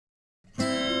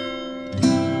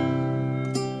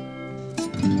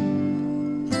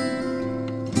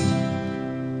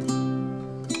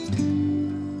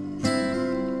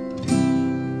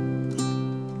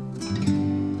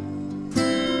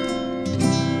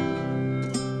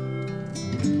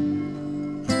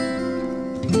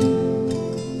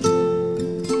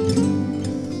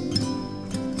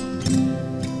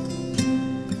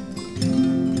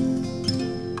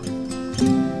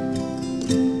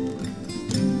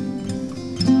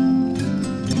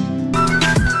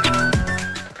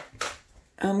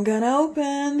I'm gonna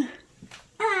open.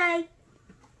 Hi.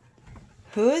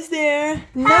 Who's there?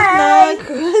 Knock Hi. knock.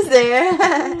 Who's there?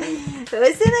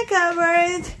 Who's in the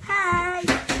cupboard? Hi.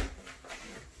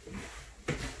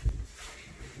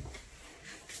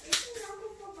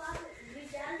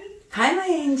 Hi my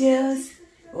angels.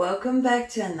 Welcome back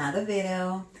to another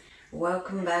video.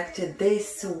 Welcome back to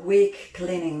this week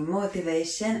cleaning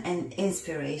motivation and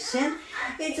inspiration.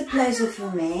 It's a pleasure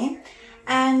for me.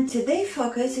 And today's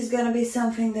focus is gonna be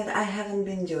something that I haven't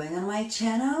been doing on my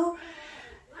channel.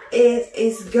 It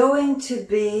is going to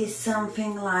be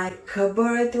something like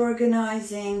cupboard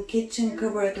organizing, kitchen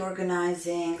cupboard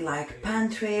organizing, like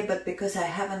pantry, but because I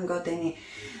haven't got any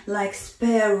like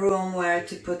spare room where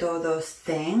to put all those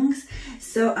things,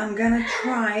 so I'm gonna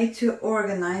try to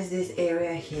organize this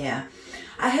area here.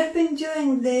 I have been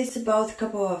doing this about a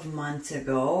couple of months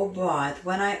ago, but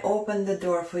when I open the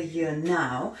door for you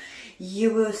now,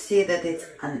 you will see that it's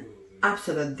an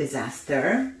absolute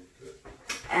disaster.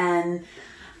 And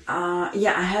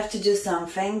yeah, I have to do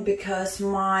something because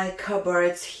my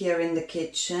cupboards here in the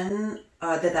kitchen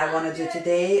that I want to do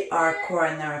today are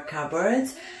corner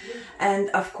cupboards. And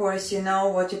of course, you know,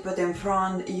 what you put in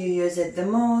front, you use it the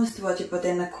most. What you put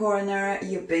in the corner,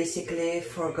 you basically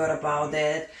forgot about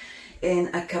it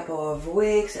in a couple of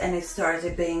weeks, and it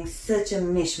started being such a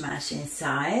mishmash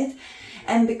inside.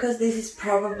 And because this is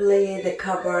probably the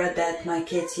cupboard that my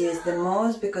kids use the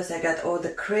most, because I got all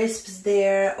the crisps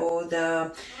there, all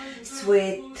the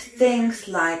sweet things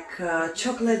like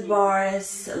chocolate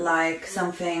bars, like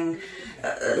something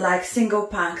like single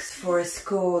packs for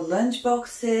school lunch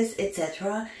boxes,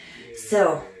 etc.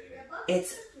 So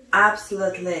it's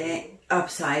absolutely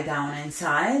upside down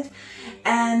inside,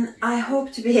 and I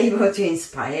hope to be able to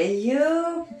inspire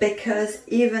you, because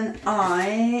even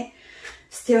I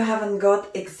still haven't got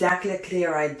exactly a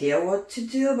clear idea what to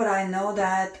do, but I know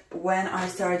that when I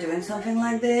start doing something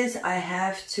like this, I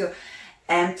have to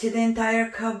empty the entire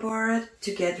cupboard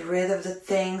to get rid of the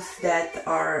things that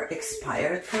are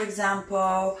expired, for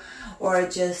example, or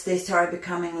just they start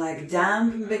becoming like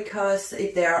damp because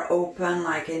if they are open,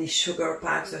 like any sugar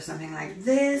packs or something like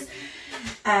this.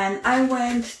 And I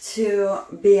went to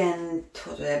B&M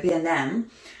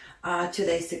 2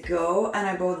 days ago, and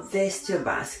I bought these 2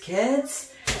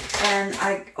 baskets, and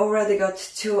I already got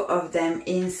 2 of them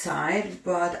inside,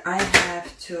 but I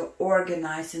have to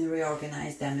organize and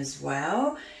reorganize them as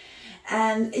well.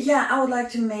 And yeah, I would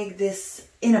like to make this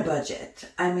in a budget.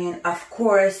 I mean, of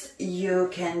course you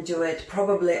can do it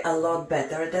probably a lot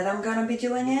better than I'm gonna be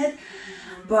doing it,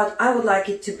 but I would like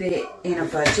it to be in a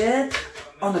budget,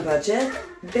 on a budget,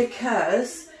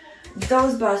 because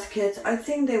those baskets, I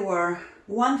think they were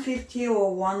 $1.50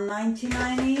 or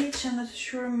 $1.99 each. I'm not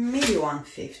sure, maybe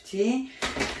 $1.50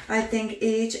 I think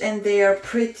each, and they are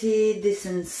pretty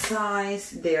decent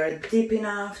size. They are deep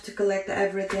enough to collect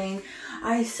everything.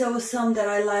 I saw some that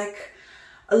I like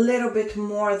a little bit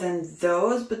more than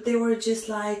those, but they were just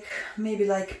like maybe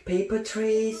like paper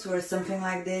trays or something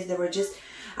like this. They were just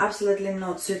absolutely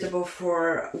not suitable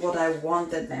for what I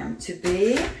wanted them to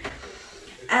be.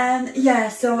 And yeah,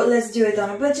 so let's do it on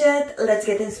a budget, let's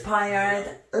get inspired,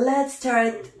 let's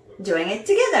start doing it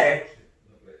together.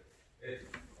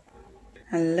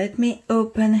 And let me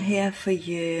open here for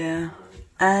you.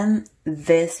 And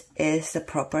this is the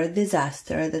proper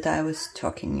disaster that I was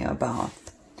talking about.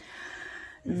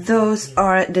 Those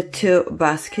are the 2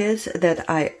 baskets that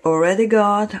I already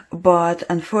got, but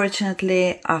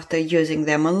unfortunately after using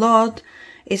them a lot,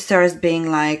 it starts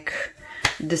being like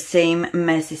the same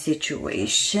messy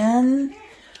situation,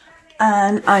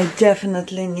 and I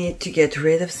definitely need to get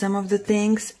rid of some of the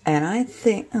things. And I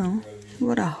think, oh,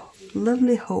 what a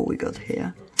lovely hole we got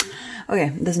here.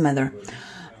 Okay, doesn't matter.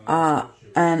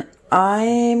 And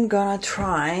I'm gonna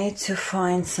try to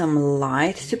find some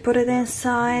light to put it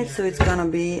inside, so it's gonna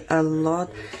be a lot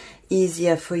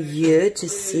easier for you to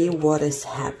see what is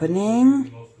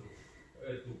happening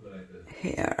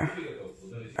here.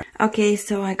 Okay,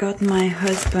 so I got my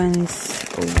husband's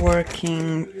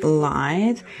working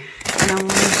light, and I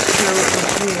want to show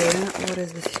you what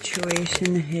is the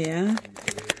situation here.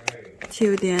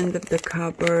 Till the end of the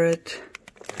cupboard,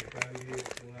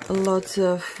 lots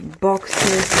of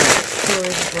boxes, like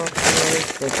storage boxes,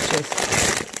 that just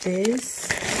is.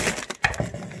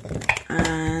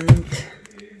 And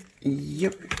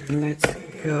yep, let's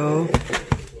go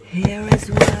here as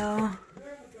well.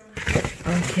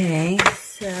 Okay.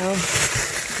 So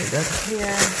we got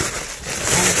here,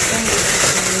 and then the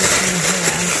situation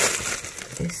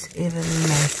here is even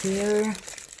messier.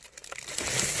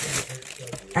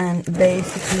 And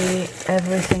basically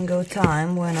every single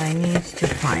time when I need to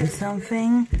find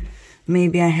something,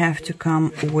 maybe I have to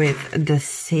come with the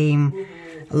same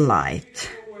light.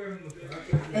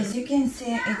 As you can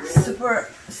see, it's super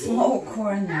small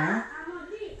corner,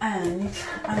 and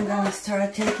I'm gonna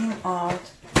start taking out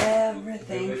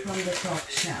everything from the top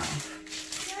shelf.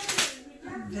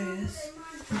 This.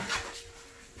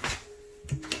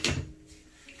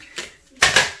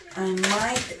 I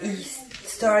might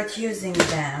start using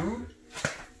them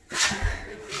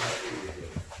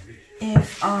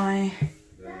if I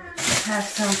have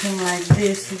something like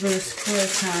this loose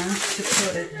croissant to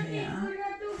put it here.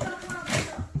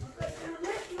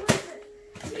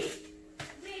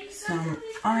 Some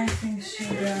icing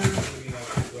sugar,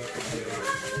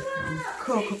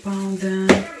 cocoa powder.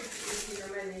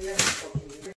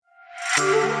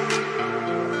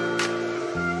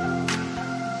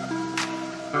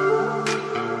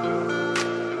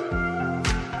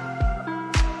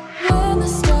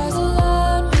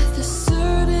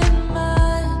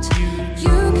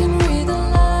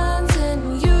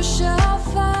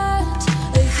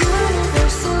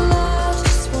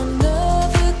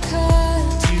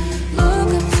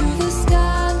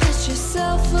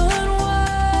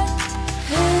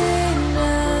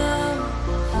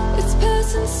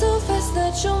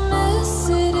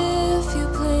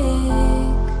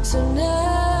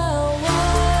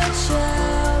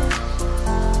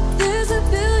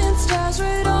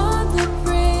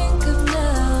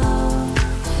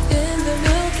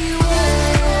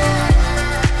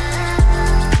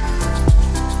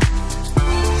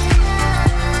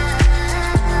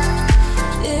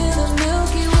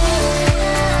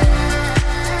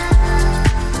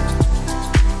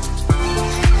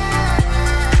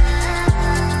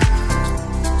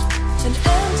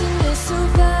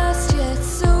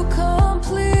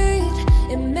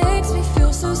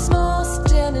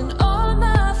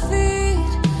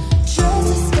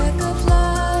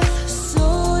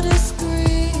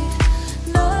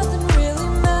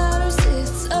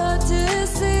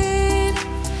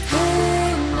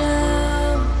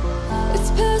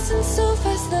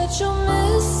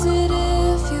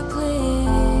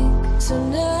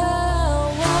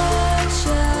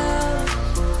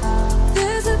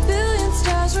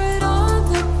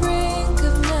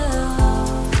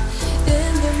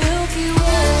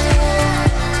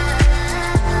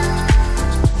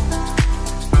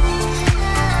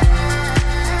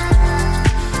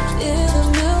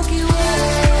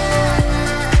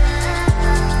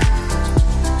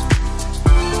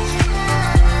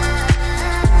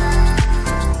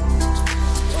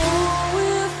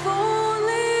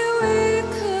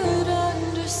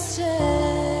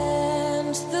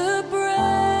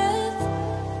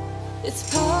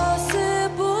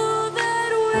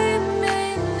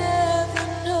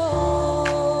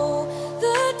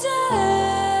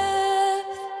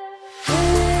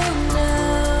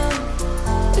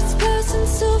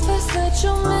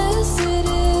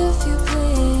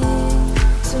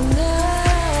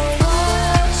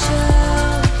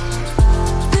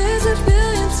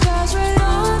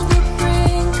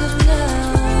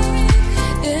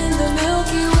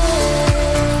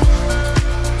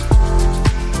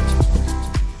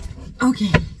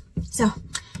 Okay, so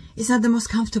it's not the most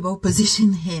comfortable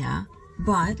position here,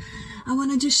 but I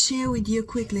want to just share with you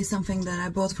quickly something that I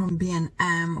bought from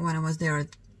B&M when I was there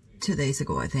 2 days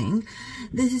ago, I think.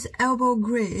 This is elbow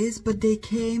grease, but they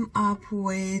came up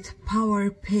with power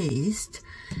paste,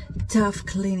 tough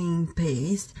cleaning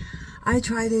paste. I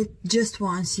tried it just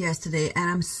once yesterday and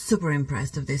I'm super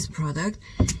impressed with this product.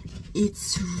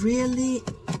 It's really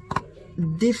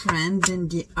different than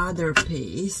the other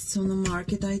pastes on the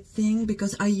market, I think,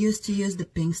 because I used to use the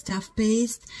pink stuff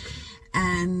paste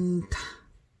and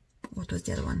what was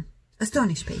the other one?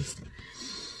 Astonish paste.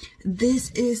 This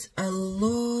is a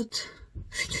lot,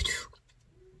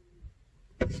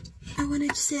 I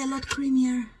wanted to say a lot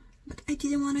creamier, but I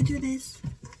didn't want to do this.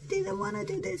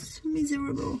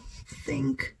 Miserable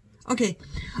thing. Okay,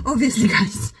 obviously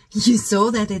guys, you saw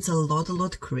that it's a lot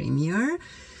creamier,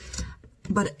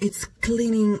 but it's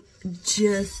cleaning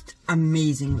just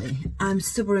amazingly. I'm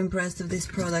super impressed with this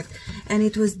product, and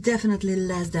it was definitely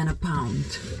less than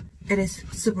 £1. It is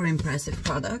super impressive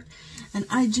product. And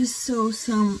I just saw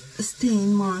some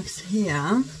stain marks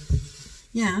here.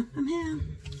 Yeah, I'm here.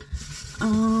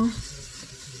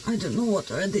 I don't know what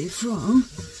are they from.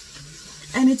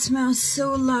 And it smells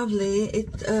so lovely.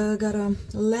 It got a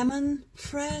lemon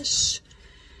fresh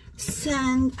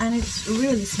scent, and it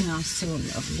really smells so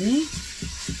lovely.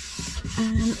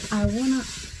 And I wanna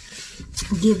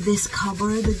give this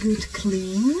cupboard a good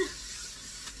clean,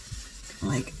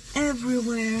 like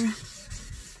everywhere.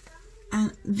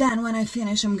 And then when I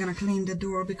finish, I'm gonna clean the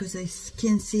door because I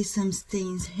can see some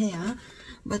stains here.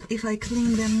 But if I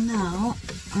clean them now,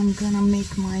 I'm gonna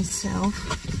make myself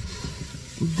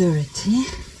dirty.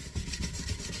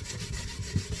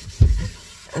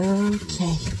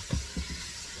 Okay.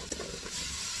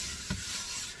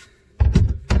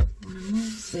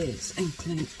 Remove this and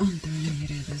clean underneath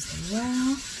it as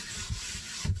well.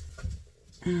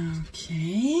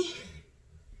 Okay.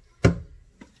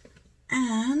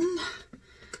 And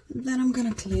then I'm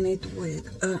gonna clean it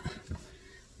with a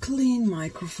clean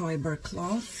microfiber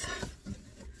cloth.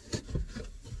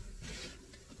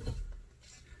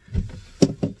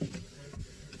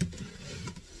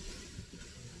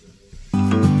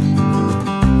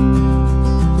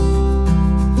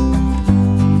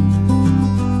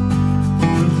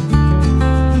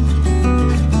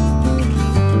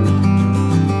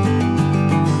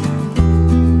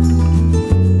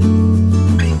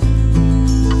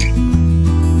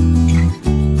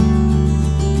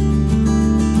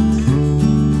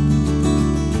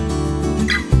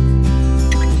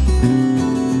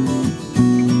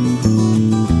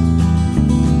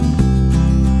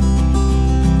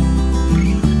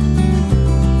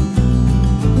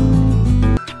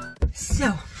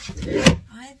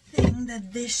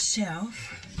 This shelf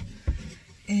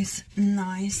is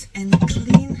nice and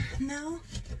clean now.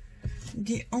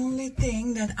 The only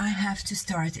thing that I have to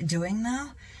start doing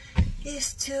now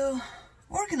is to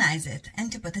organize it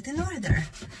and to put it in order.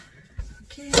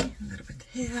 Okay, a little bit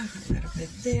here, a little bit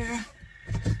there,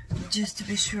 just to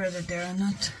be sure that there are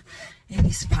not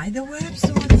any spider webs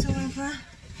whatsoever.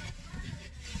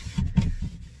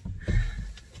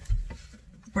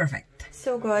 Perfect.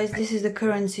 So guys, this is the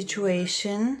current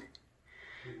situation.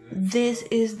 This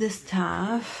is the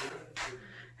stuff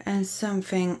and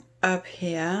something up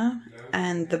here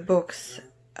and the books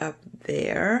up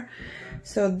there.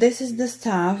 So this is the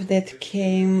stuff that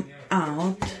came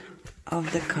out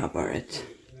of the cupboard.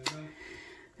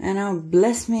 And now,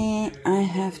 bless me, I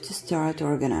have to start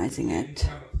organizing it.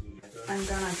 I'm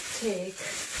gonna take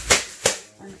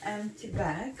an empty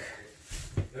bag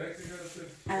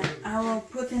and I will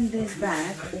put in this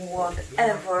bag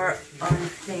whatever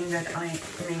thing that I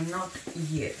may not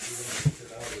use,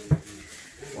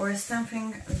 or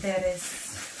something that is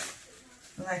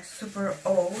like super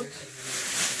old, like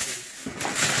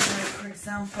for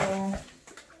example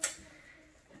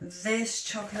this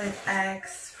chocolate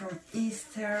eggs from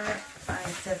Easter. I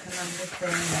definitely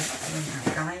think that we're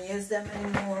not gonna use them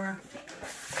anymore.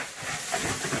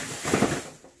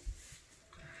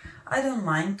 I don't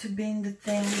mind to bin the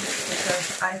things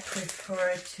because I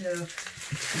prefer to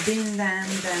bin them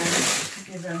than to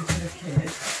give them to the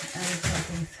kids. And if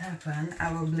something happens,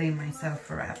 I will blame myself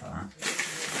forever.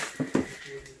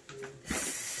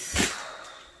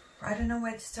 I don't know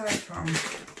where to start from.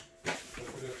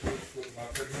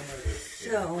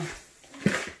 So,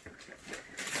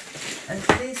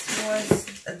 this was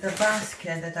the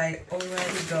basket that I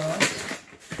already got.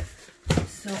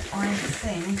 So I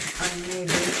think I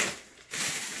maybe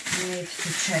need to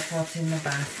check what's in the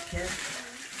basket.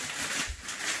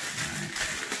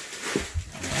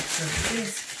 Lots of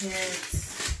biscuits,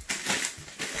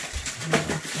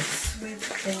 lots of sweet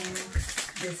things.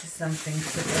 This is something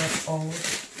super old.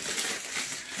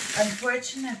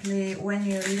 Unfortunately, when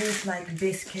you leave like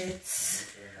biscuits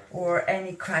or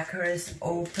any crackers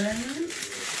open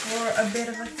for a bit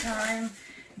of a time,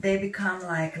 they become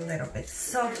like a little bit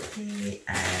salty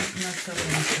and not so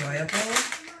enjoyable.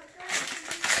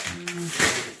 Like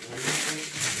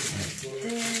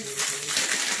this.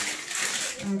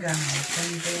 I'm gonna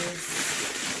open this.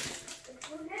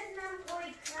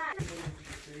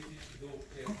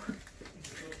 Oh,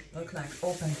 look like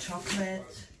open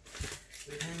chocolate.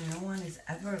 And no one is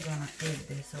ever gonna eat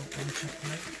this open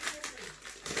chocolate.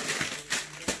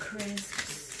 Crisps.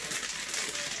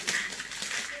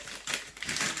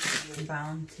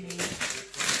 Bounty.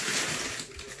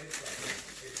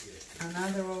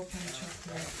 Another open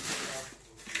chocolate.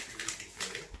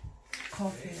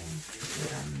 Coffee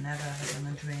that I'm never ever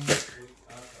gonna drink.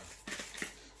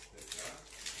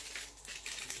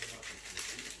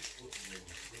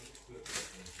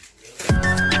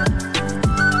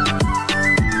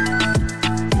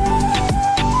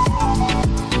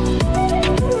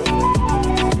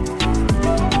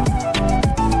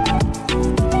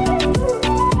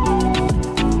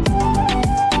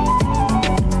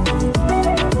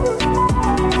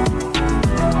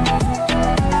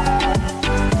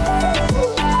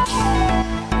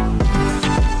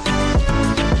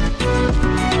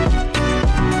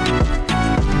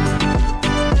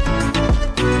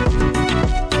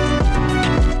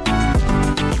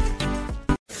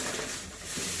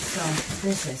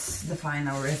 This is the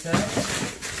final result.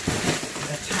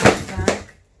 The trash bag.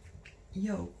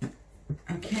 Yo.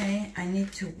 Okay, I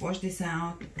need to wash this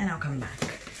out and I'll come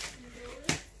back.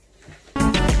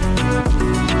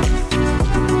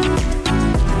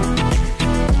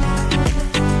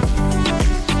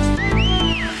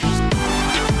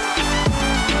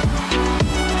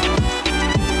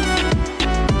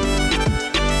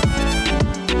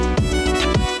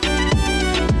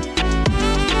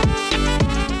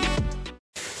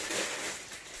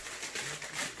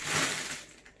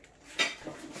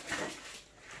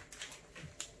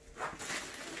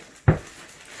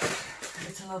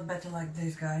 A lot better like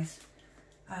this, guys.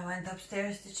 I went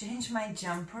upstairs to change my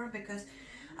jumper because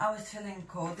I was feeling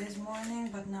cold this morning,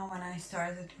 but now when I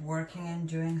started working and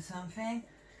doing something,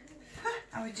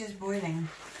 I was just boiling.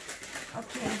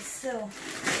 Okay, so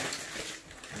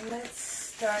let's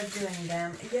start doing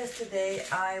them. Yesterday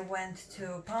I went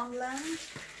to Poundland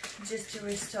just to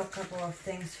restock a couple of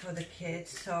things for the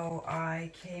kids, so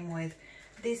I came with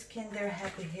these Kinder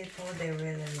Happy Hippo. They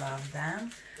really love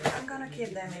them. I'm gonna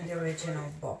keep them in the original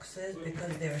boxes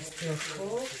because they're still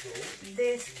cool.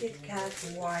 This Kit Kat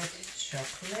white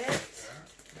chocolate.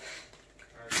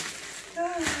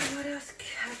 What else?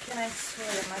 How can I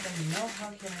store them? I don't know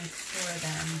how can I store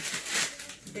them.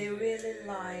 They really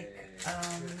like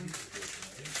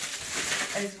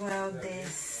as well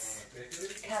this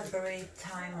Cadbury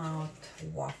Time Out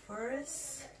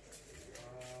wafers.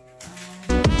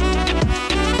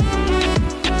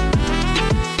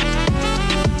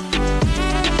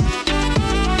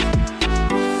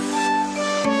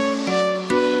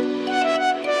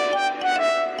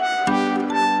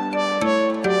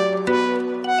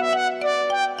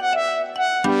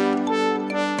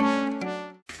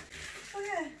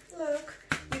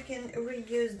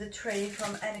 Reuse the tray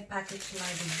from any package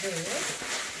like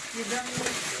this. You don't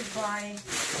need to buy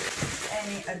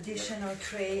any additional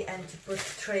tray and to put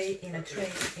tray in a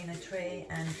tray in a tray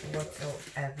and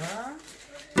whatsoever.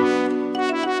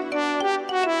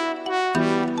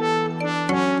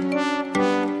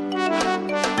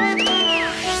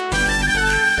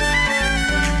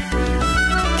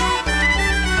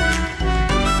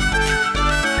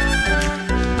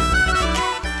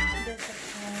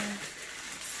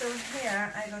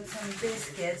 I got some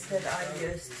biscuits that I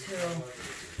used to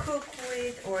cook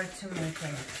with or to make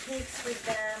any cakes with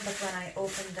them, but when I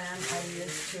opened them I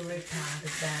used to repack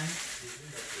them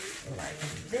like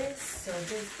this. So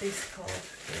this biscuit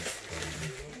is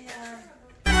going here.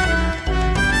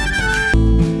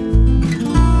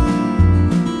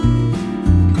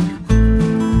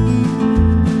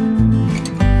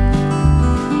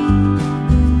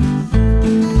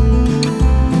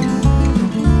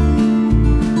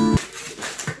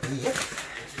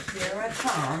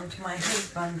 My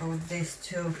husband bought these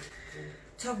two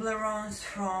Toblerones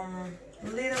from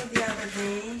Lidl the other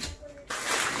day,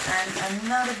 and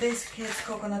another biscuits,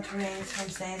 coconut rings from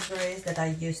Sainsbury's that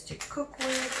I used to cook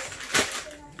with.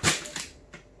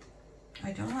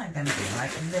 I don't like them being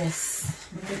like this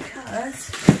because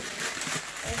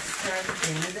it started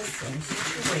being the same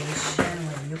situation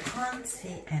where you can't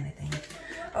see anything.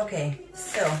 Okay,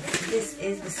 so this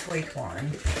is the sweet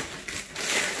one.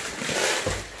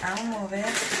 I'll move it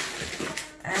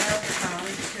and I'll come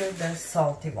to the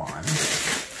salty one.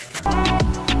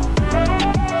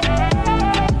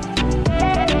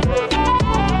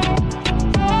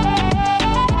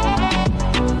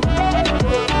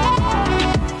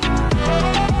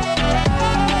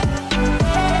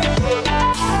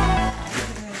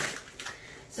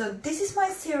 So this is my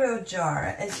cereal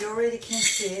jar. As you already can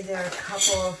see, there are a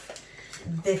couple of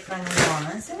different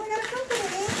ones. And we got a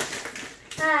company.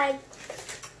 Hi.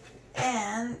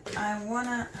 And I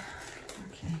wanna,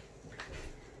 okay,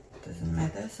 doesn't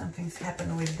matter, something's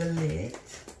happened with the lid.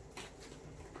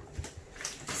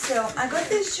 So I got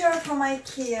this jar from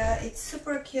IKEA. It's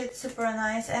super cute, super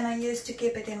nice, and I used to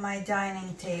keep it in my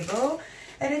dining table.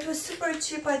 And it was super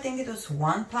cheap. I think it was £1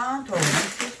 or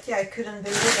 £1.50. I couldn't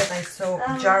believe that I saw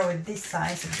a jar with this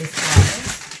size of this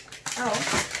size. Oh.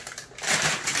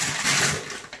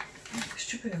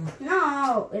 Stupid.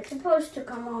 No, it's supposed to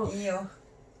come off. Ew.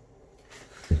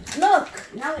 Look,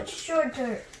 now it's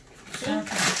shorter. See?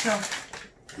 Okay, so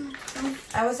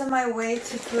I was on my way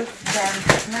to put them.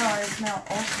 No, they smell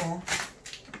awful.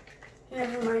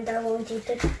 Never mind, I won't eat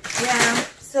it. Yeah,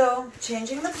 so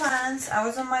changing the plans. I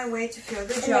was on my way to fill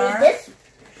the jar. Can I eat this?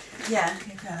 Yeah,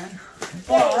 you can.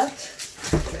 But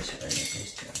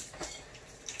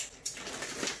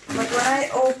when I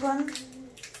open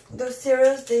those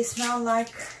cereals, they smell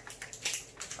like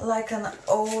an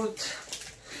old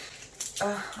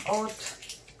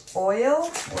oil or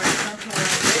something like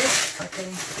that. this. Okay.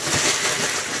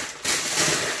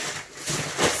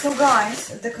 So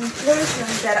guys, the conclusion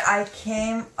that I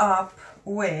came up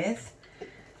with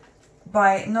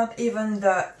by not even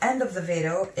the end of the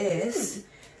video is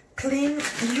clean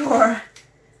your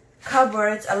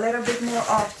cupboards a little bit more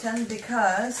often,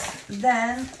 because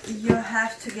then you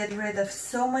have to get rid of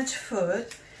so much food.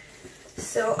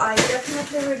 So I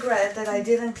definitely regret that I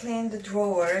didn't clean the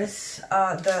drawers,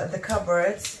 the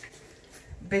cupboards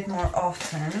a bit more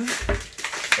often.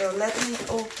 So let me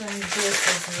open this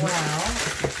as well.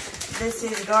 This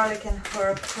is garlic and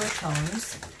herb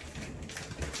croutons.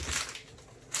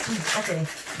 Okay,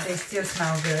 they still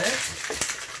smell good.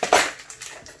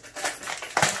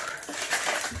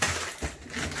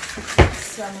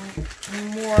 Some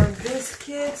more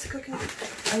biscuits. Cooking.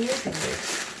 Are you eating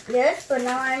this? Yes, but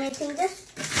now I'm eating this.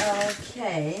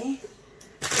 Okay.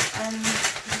 And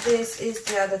this is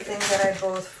the other thing that I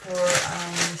bought for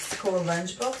school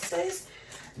lunch boxes.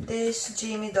 This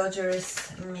Jimmy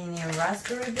Dodger's mini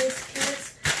raspberry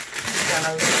biscuits. I'm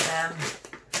gonna leave them.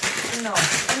 No,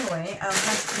 anyway, I'll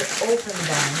have to open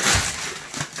them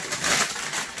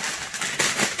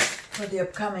for the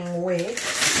upcoming week, 2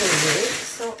 weeks,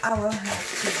 so I will have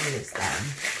to use them.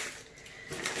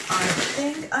 I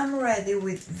think I'm ready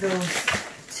with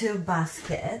those 2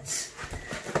 baskets.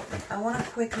 I want to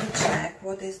quickly check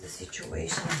what is the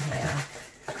situation here.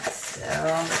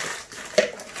 So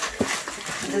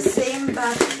the same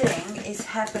bad thing is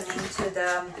happening to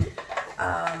the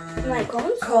my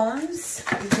cones.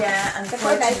 Yeah,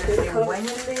 unfortunately, when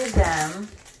you leave them,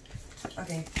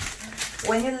 okay,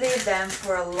 when you leave them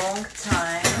for a long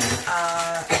time,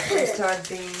 they start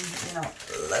being, you know,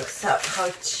 look how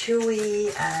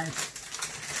chewy, and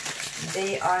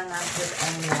they are not good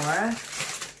anymore.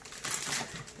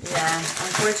 Yeah,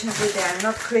 unfortunately, they are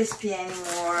not crispy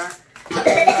anymore.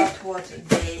 They're not what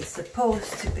they're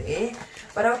supposed to be,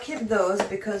 but I'll keep those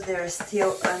because they're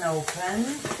still unopened.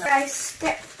 I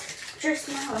stepped just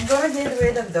now. I'm gonna get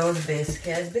rid of those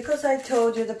biscuits because I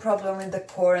told you the problem in the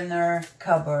corner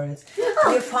cupboards.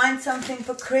 You find something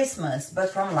for Christmas,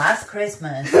 but from last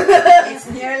Christmas. It's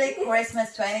nearly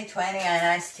Christmas 2020 and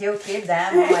I still keep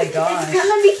them. Oh my gosh. It's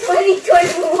gonna be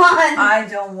 2021. I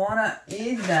don't wanna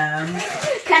eat them.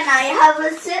 Can I have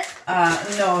a sip?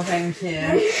 No, thank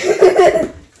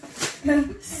you.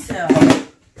 So.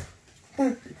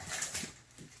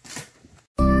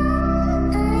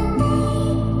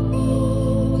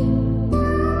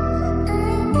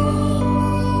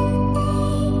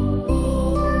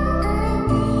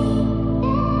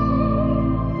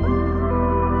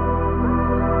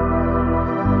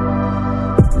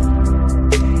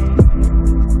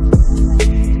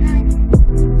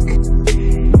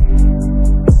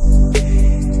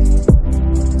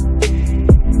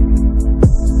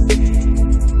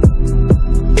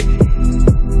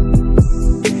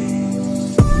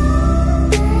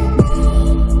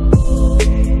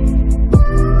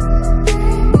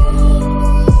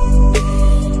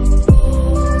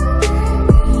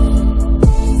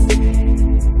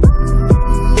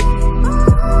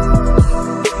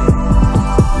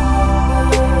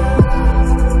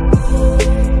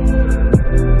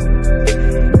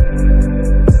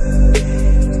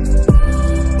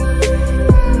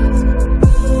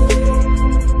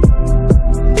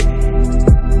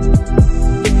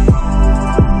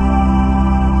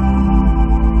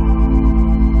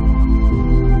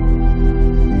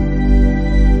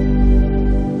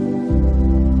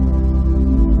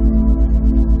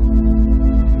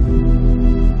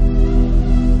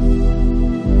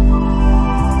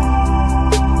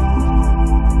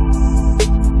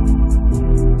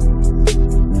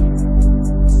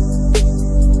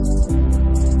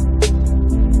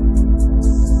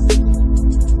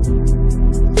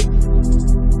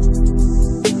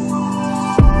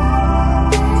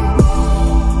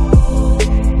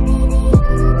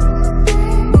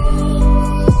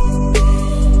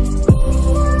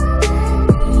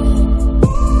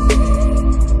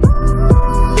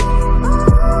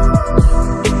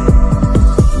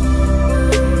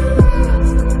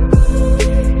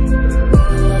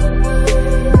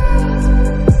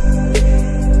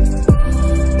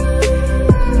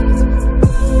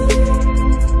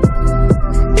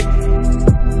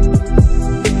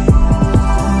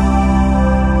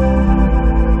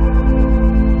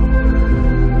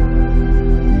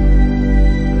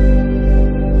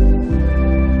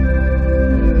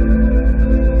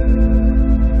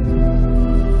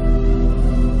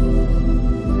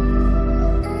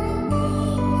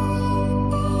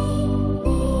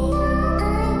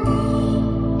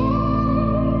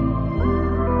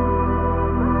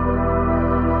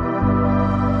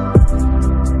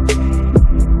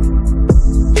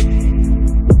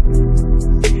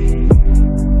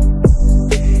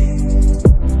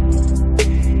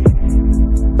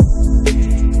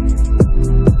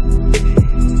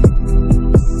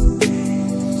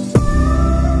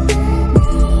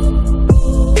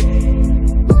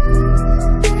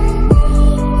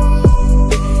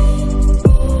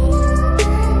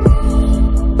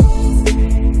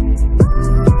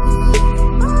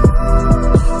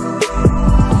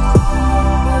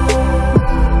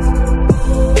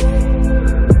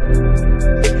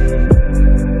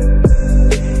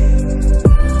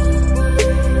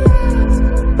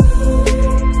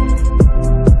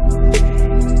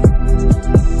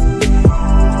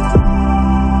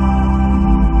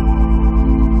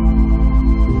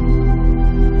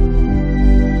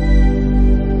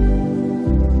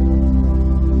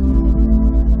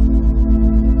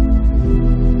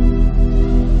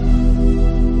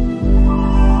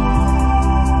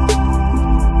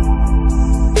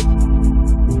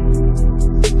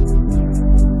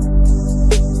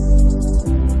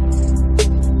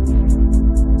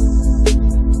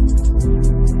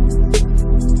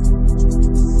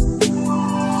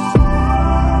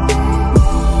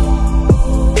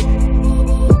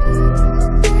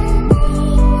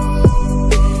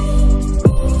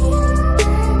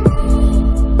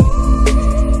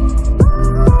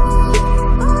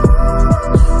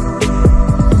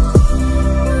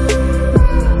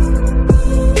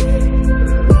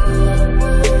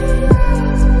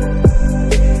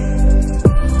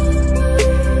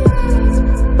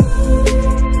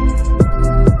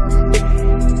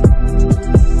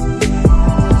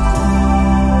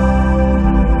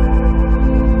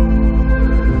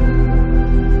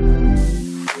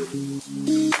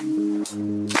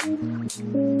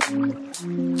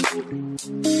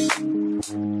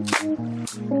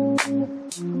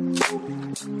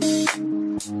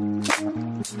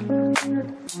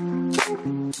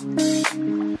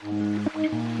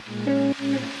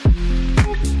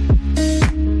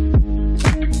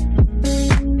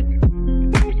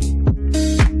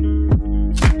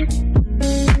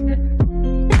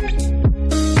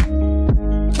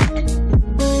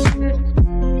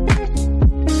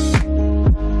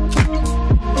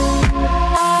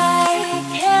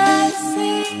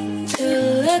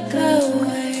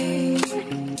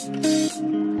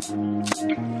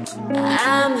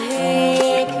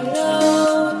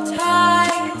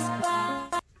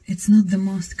 It's not the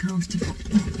most comfortable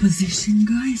position,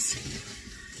 guys,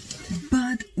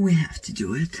 but we have to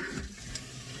do it.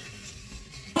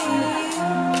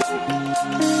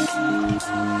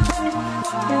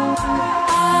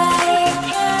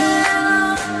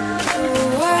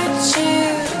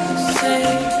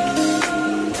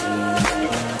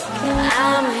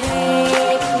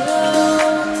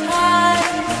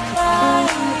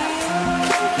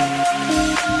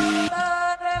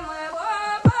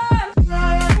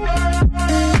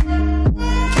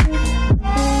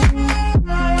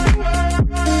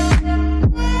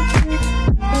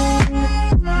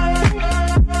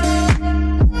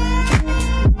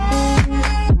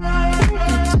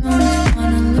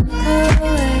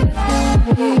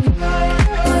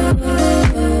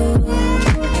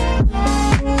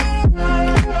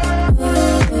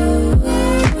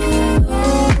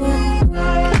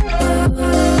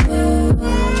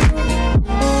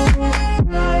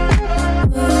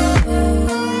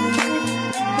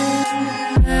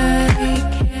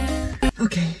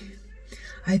 Okay,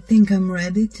 I think I'm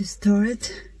ready to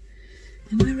start.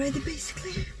 Am I ready,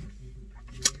 basically?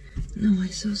 No, I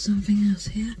saw something else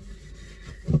here.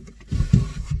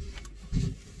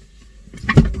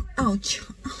 Ouch,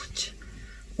 ouch.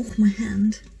 Oh, my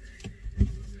hand.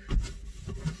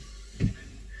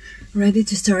 Ready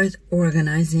to start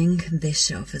organizing this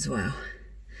shelf as well.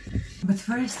 But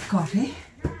first, coffee.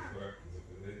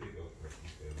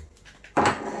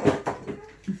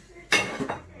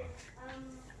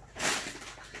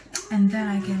 And then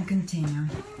I can continue.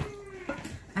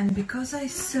 And because I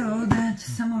saw that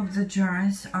some of the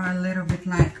jars are a little bit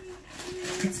like,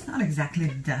 it's not exactly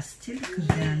dusty because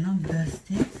they are not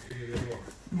dusty,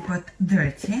 but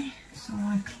dirty, so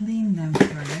I clean them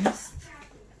first.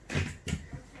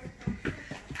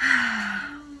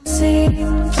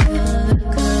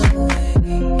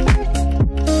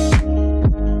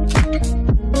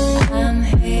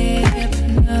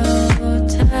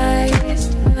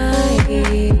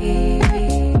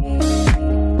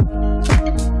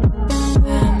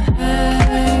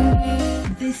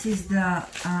 This is the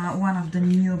one of the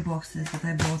new boxes that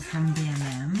I bought from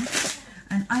B&M,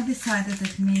 and I decided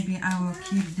that maybe I will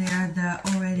keep there the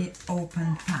already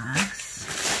open packs,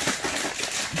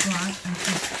 but I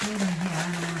just put them here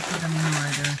and I will put them in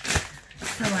order.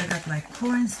 So I got like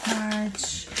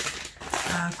cornstarch,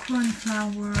 corn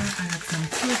flour, I got some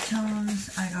croutons,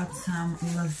 I got some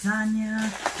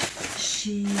lasagna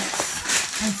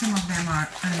sheets, and some of them are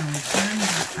unopened,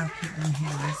 but I'll keep them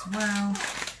here as well.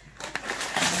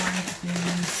 White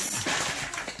beans.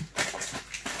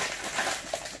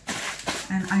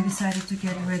 And I decided to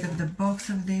get rid of the box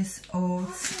of these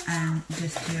oats and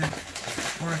just to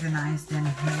organize them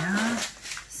here.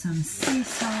 Some sea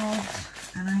salt,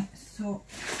 and I saw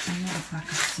another pack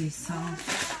of sea salt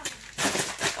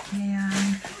here.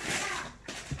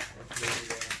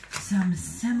 Some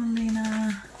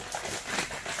semolina.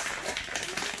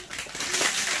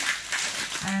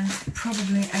 And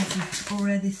probably, as you've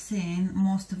already seen,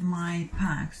 most of my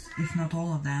packs, if not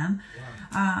all of them,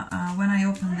 when I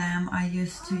open them, I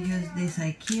used to use these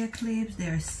IKEA clips.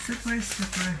 They're super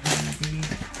handy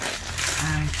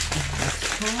and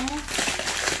useful.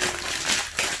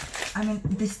 I mean,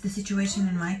 this the situation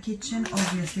in my kitchen.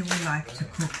 Obviously, we like to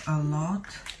cook a lot,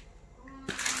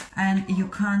 and you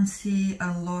can't see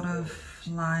a lot of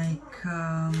like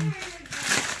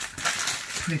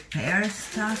prepare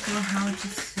stuff, or how to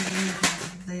say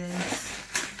this.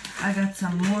 I got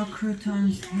some more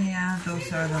croutons here.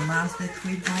 Those are the last that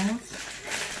we bought,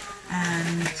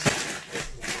 and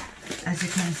as you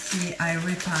can see, I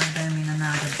repacked them in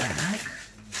another bag.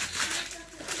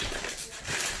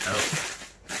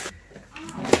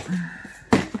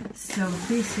 So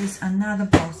this is another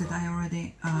box that I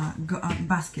already got,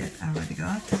 basket I already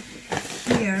got.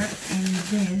 Here in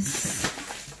this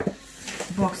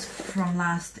box from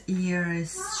last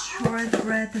year's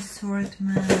shortbread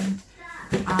assortment,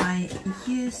 I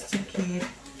used to keep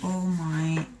all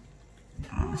my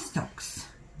stocks,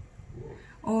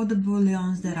 all the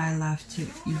bouillons that I love to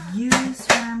use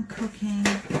when I'm cooking,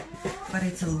 but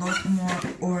it's a lot more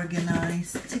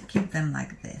organized to keep them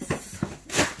like this.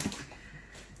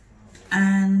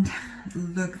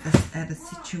 look at the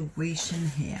situation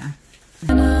here.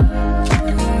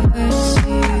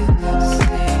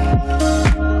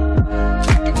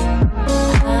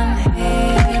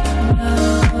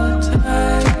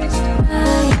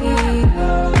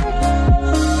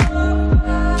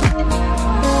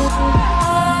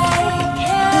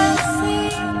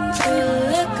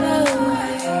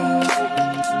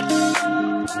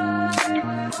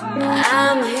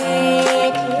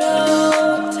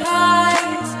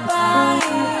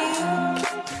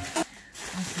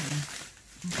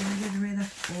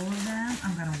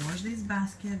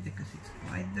 Because it's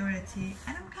quite dirty,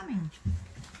 and I'm coming.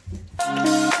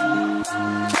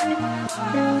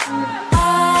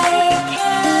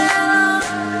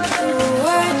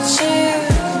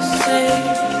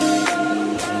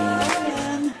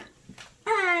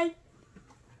 Hi.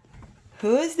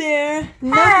 Who's there?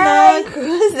 Knock knock.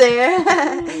 Who's there?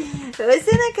 Who's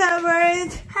in the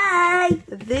cupboard? Hi.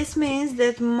 This means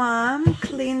that Mom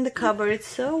cleaned the cupboard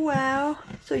so well,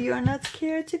 so you're not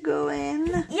scared to go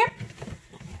in. Yep.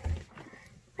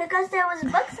 Because there was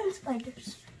bugs and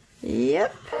spiders.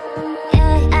 Yep.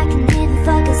 Yeah, I can even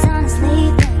focus on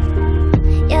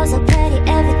sleeping. You're so pretty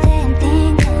every day I'm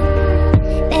thinking.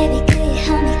 Baby, could you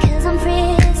help me cause I'm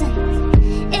freezing?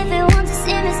 If you want to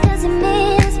see me it's cause you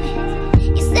miss me.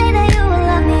 You say that you will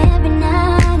love me every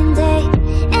night and day,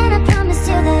 and I promise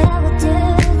you that I will do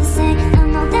the same. I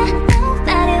know that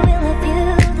nobody will love you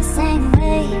the same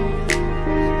way.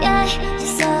 Yeah,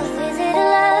 you're so easy to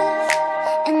love,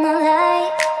 and I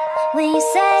like when you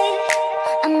say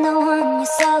I'm the one. You're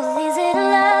so easy to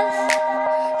love.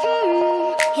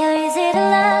 You're easy to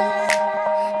love.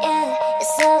 Yeah,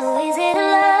 you're so easy to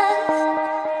love.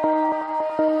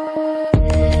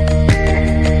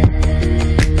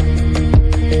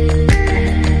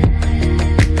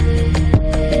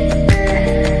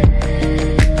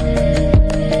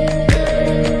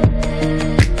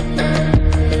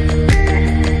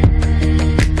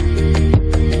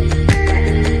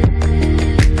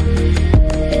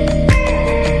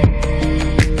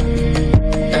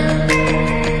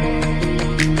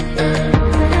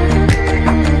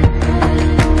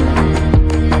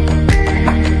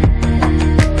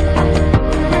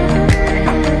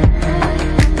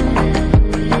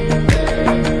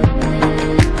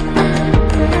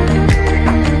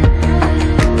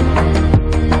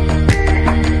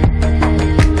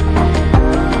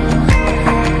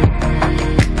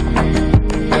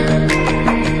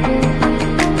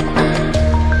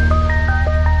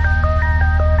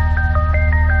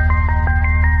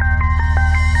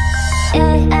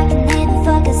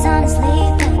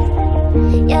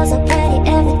 You're so pretty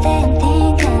every day I'm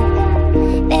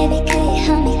thinking. Baby, could you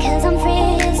help me cause I'm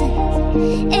freezing?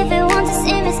 If you want to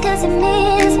see me it's cause you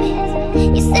miss me.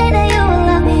 You say that you will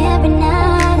love me every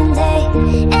night and day,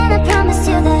 and I promise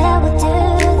you that I will do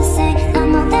the same. I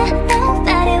know that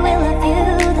nobody will love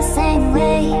you the same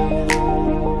way.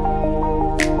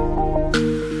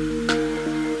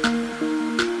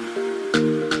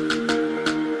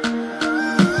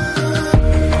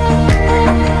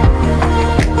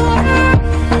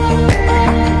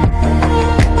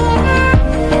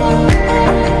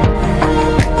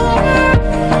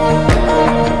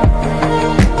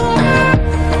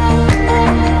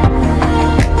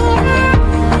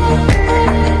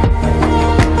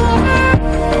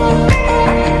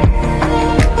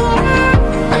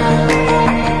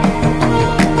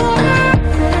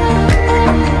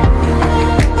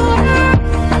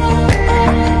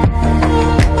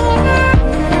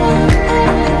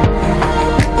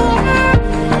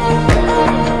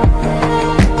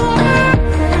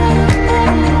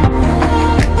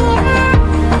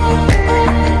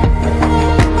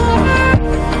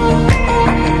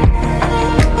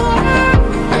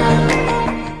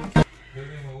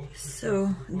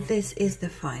 So this is the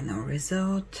final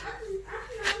result.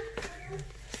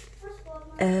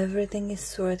 Everything is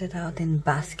sorted out in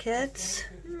baskets.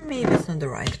 Maybe it's not the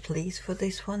right place for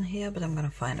this one here, but I'm gonna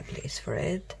find a place for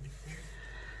it.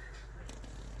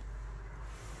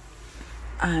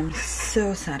 I'm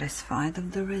so satisfied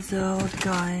of the result,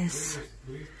 guys.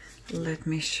 Let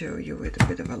me show you with a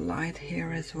bit of a light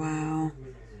here as well.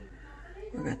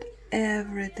 We got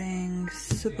everything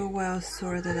super well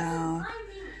sorted out.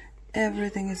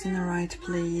 Everything is in the right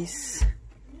place.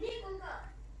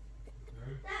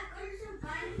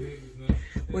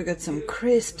 We got some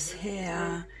crisps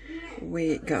here.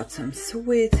 We got some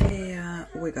sweet here.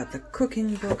 We got the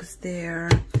cooking books there.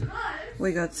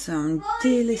 We got some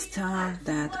daily stuff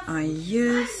that I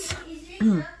use.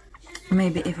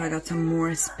 Maybe if I got some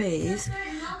more space,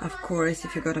 of course,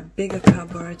 if you got a bigger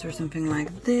cupboard or something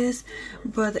like this,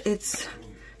 but it's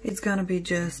it's gonna be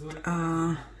just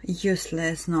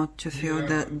useless not to fill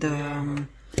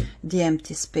the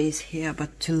empty space here,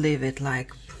 but to leave it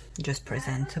like just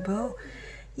presentable.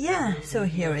 Yeah, so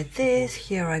here it is.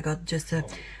 Here I got just a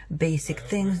basic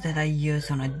things that I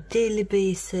use on a daily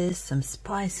basis, some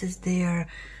spices there,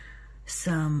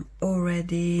 some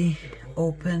already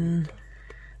open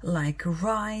like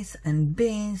rice and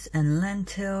beans and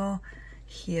lentil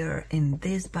here in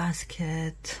this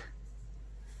basket.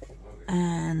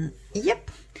 And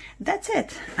yep, that's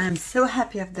it. I'm so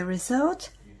happy of the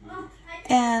result,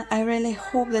 and I really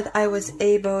hope that I was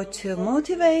able to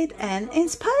motivate and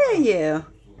inspire you.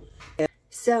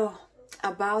 So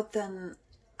about an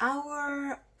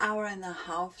hour and a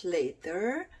half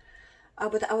later,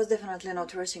 but I was definitely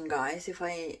not rushing, guys. If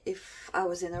I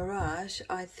was in a rush,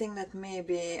 I think that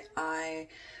maybe I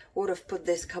would have put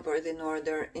this cupboard in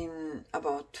order in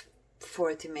about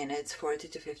 40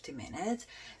 to 50 minutes.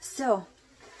 So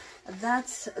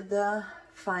that's the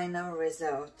final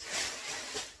result.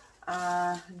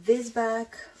 This bag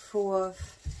full of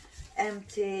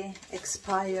empty,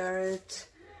 expired,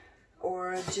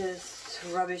 or just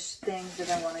rubbish things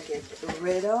that I want to get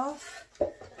rid of,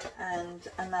 and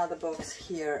another box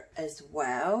here as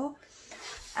well.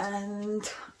 And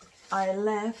I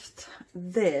left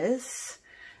this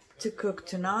to cook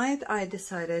tonight. I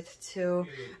decided to,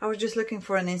 I was just looking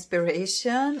for an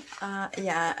inspiration,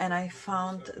 yeah, and I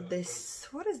found this.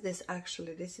 What is this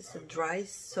actually? This is a dry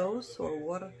sauce or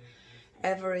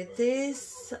whatever it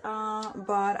is,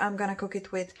 but I'm gonna cook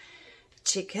it with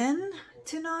chicken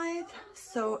tonight.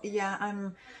 So yeah,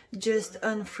 I'm just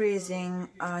unfreezing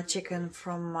chicken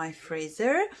from my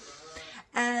freezer.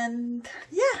 And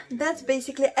yeah, that's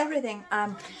basically everything.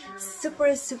 I'm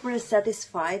super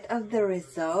satisfied of the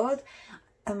result.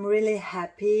 I'm really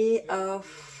happy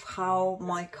of how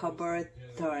my cupboard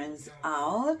turns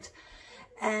out.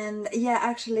 And yeah,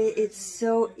 actually it's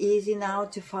so easy now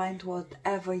to find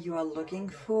whatever you are looking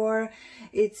for.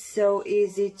 It's so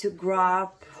easy to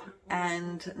grab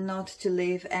and not to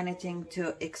leave anything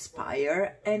to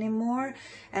expire anymore.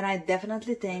 And I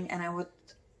definitely think, and I would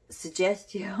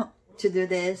suggest you to do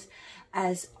this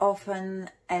as often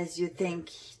as you think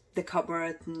the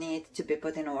cupboard needs to be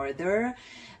put in order,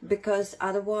 because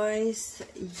otherwise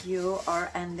you are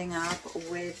ending up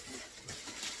with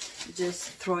just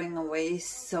throwing away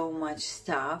so much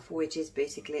stuff, which is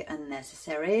basically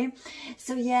unnecessary.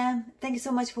 So yeah, thank you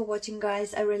so much for watching,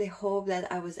 guys. I really hope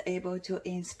that I was able to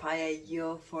inspire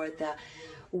you for the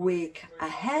week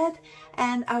ahead,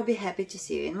 and I'll be happy to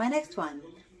see you in my next one.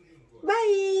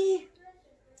 Bye!